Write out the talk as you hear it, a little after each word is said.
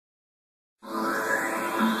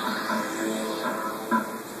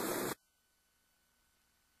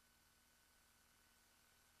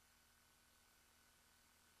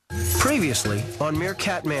Previously, on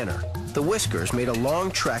Meerkat Manor, the Whiskers made a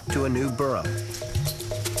long trek to a new burrow.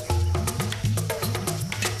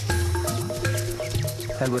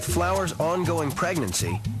 And with Flower's ongoing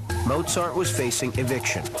pregnancy, Mozart was facing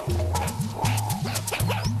eviction.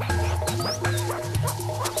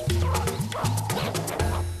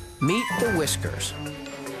 Meet the Whiskers.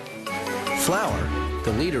 Flower,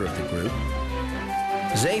 the leader of the group,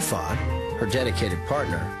 E05, her dedicated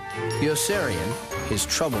partner, Yossarian, his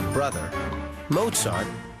troubled brother, Mozart,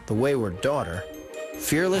 the wayward daughter,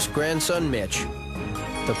 fearless grandson Mitch,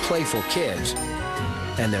 the playful kids,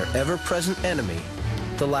 and their ever-present enemy,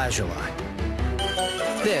 the lazuli.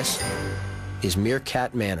 This is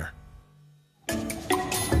Meerkat Manor.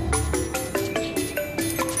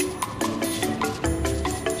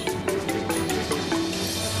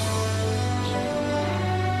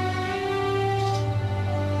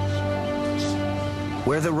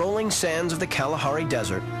 Where the rolling sands of the Kalahari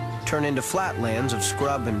Desert turn into flatlands of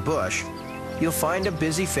scrub and bush, you'll find a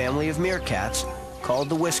busy family of meerkats called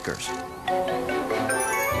the Whiskers.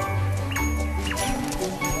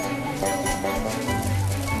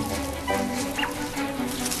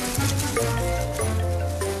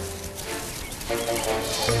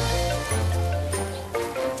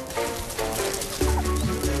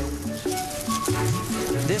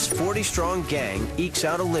 This 40-strong gang ekes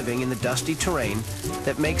out a living in the dusty terrain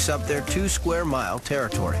that makes up their 2-square-mile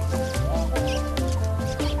territory.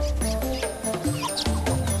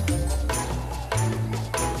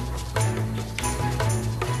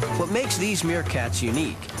 What makes these meerkats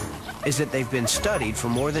unique is that they've been studied for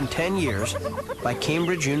more than 10 years by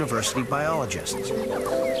Cambridge University biologists.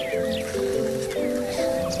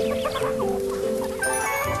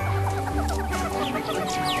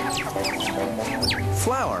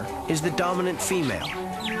 Flower is the dominant female.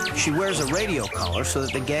 She wears a radio collar so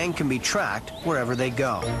that the gang can be tracked wherever they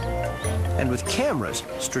go. And with cameras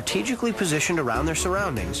strategically positioned around their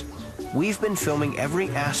surroundings, we've been filming every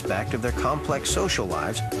aspect of their complex social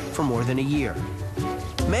lives for more than a year,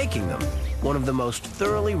 making them one of the most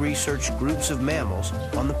thoroughly researched groups of mammals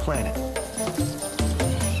on the planet.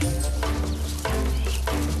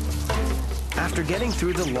 After getting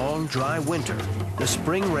through the long, dry winter, the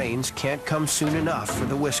spring rains can't come soon enough for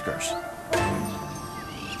the Whiskers.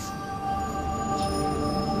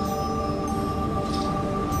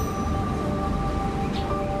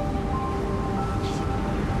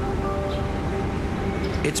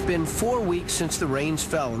 It's been 4 weeks since the rains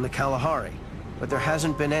fell in the Kalahari, but there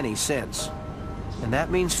hasn't been any since. And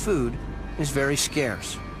that means food is very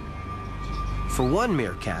scarce. For one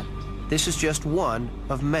meerkat, this is just one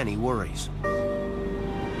of many worries.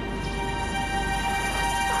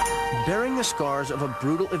 Bearing the scars of a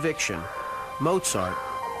brutal eviction, Mozart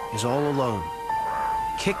is all alone,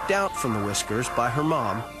 kicked out from the Whiskers by her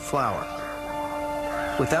mom, Flower.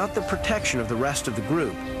 Without the protection of the rest of the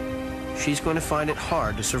group, she's going to find it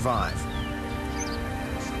hard to survive.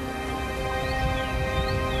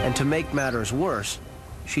 And to make matters worse,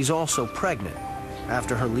 she's also pregnant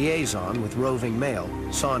after her liaison with roving male,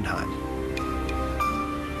 Sondheim.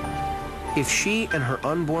 If she and her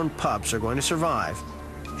unborn pups are going to survive,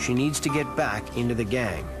 she needs to get back into the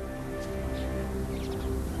gang.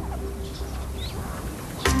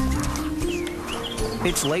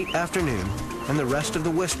 It's late afternoon, and the rest of the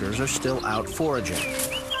Whiskers are still out foraging.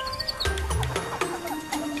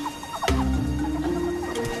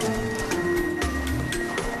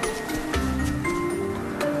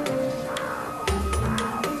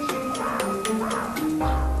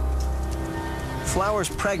 Flower's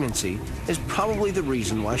pregnancy is probably the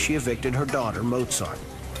reason why she evicted her daughter, Mozart.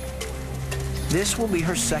 This will be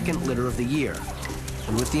her second litter of the year,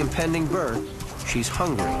 and with the impending birth, she's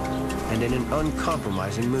hungry and in an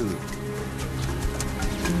uncompromising mood.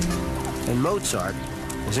 And Mozart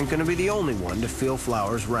isn't going to be the only one to feel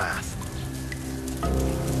Flower's wrath.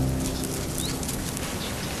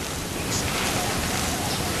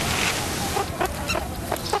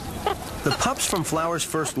 The pups from Flower's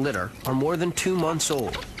first litter are more than 2 months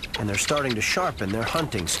old, and they're starting to sharpen their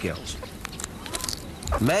hunting skills.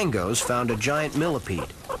 Mango's found a giant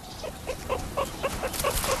millipede.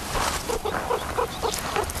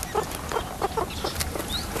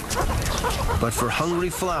 But for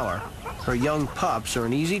hungry Flower, her young pups are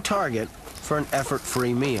an easy target for an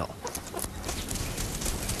effort-free meal.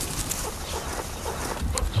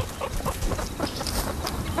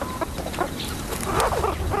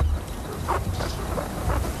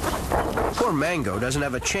 Poor Mango doesn't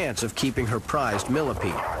have a chance of keeping her prized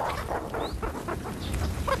millipede.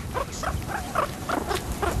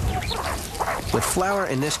 With Flower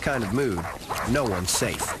in this kind of mood, no one's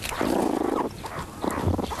safe.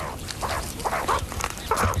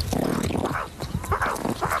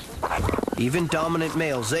 Even dominant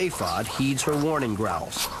male Zaphod heeds her warning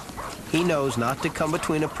growls. He knows not to come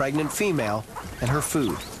between a pregnant female and her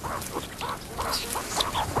food.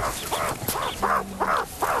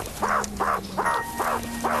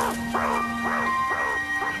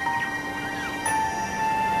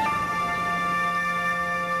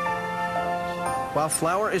 While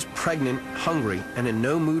Flower is pregnant, hungry, and in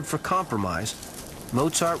no mood for compromise,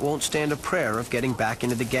 Mozart won't stand a prayer of getting back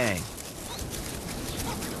into the gang.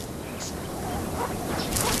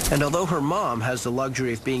 And although her mom has the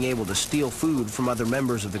luxury of being able to steal food from other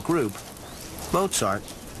members of the group, Mozart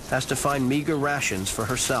has to find meager rations for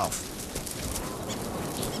herself.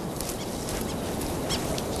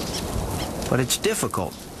 But it's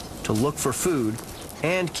difficult to look for food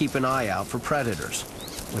and keep an eye out for predators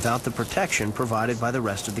without the protection provided by the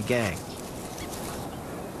rest of the gang.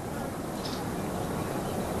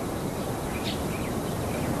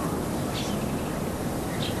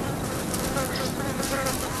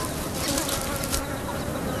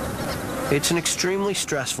 It's an extremely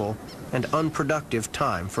stressful and unproductive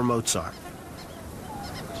time for Mozart.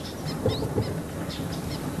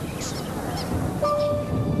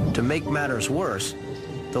 To make matters worse,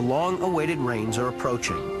 the long-awaited rains are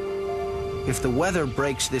approaching. If the weather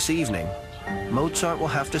breaks this evening, Mozart will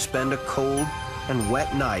have to spend a cold and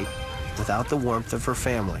wet night without the warmth of her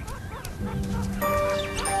family.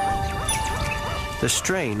 The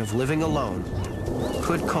strain of living alone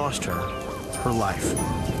could cost her her life.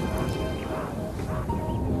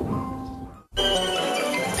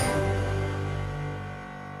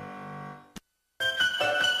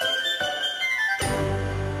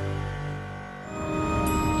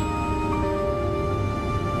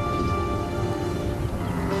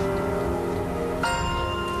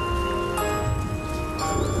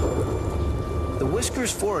 The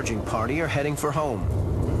Whiskers foraging party are heading for home.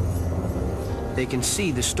 They can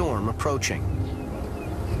see the storm approaching.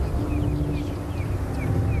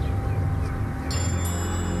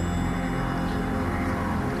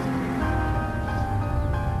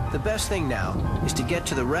 The best thing now is to get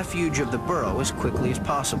to the refuge of the burrow as quickly as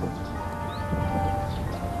possible.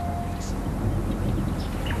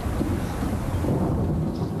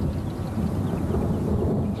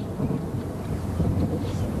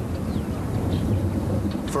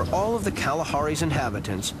 For all of the Kalahari's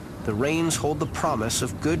inhabitants, the rains hold the promise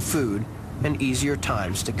of good food and easier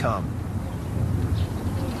times to come.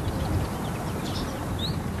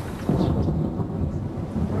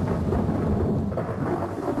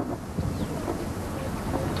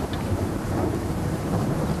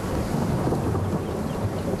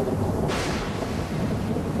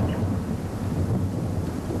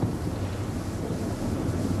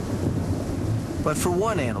 But for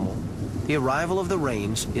one animal, the arrival of the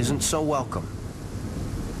rains isn't so welcome.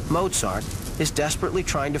 Mozart is desperately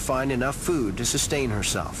trying to find enough food to sustain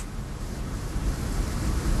herself.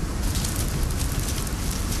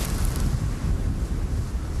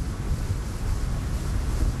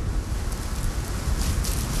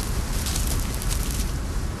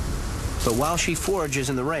 But while she forages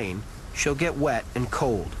in the rain, she'll get wet and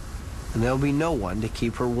cold, and there'll be no one to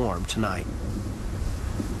keep her warm tonight.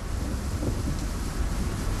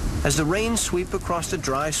 As the rains sweep across the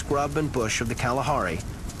dry scrub and bush of the Kalahari,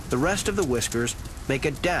 the rest of the Whiskers make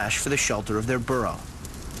a dash for the shelter of their burrow.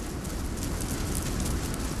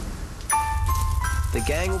 The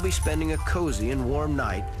gang will be spending a cozy and warm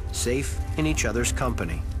night, safe in each other's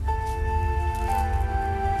company.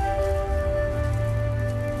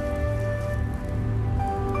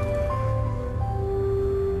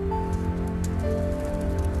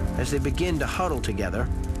 As they begin to huddle together,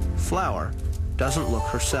 Flower doesn't look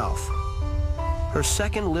herself. Her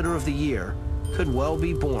second litter of the year could well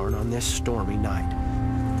be born on this stormy night.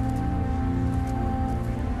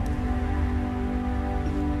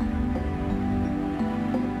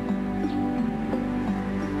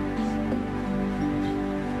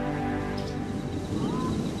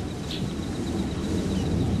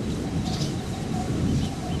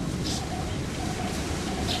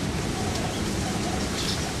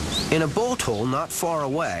 In a bolt hole not far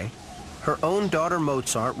away, her own daughter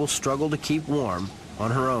Mozart will struggle to keep warm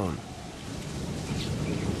on her own.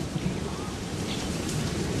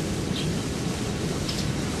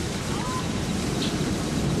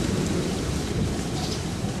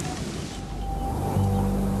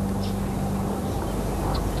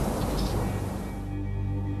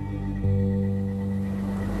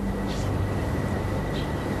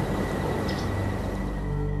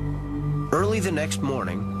 Early the next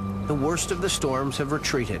morning, the worst of the storms have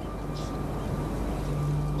retreated.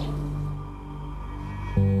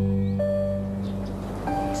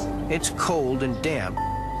 It's cold and damp,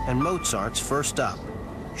 and Mozart's first up.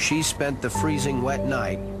 She spent the freezing wet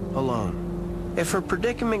night alone. If her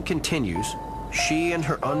predicament continues, she and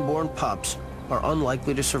her unborn pups are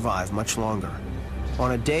unlikely to survive much longer.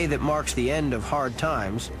 On a day that marks the end of hard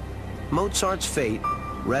times, Mozart's fate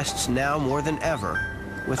rests now more than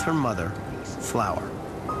ever with her mother, Flower.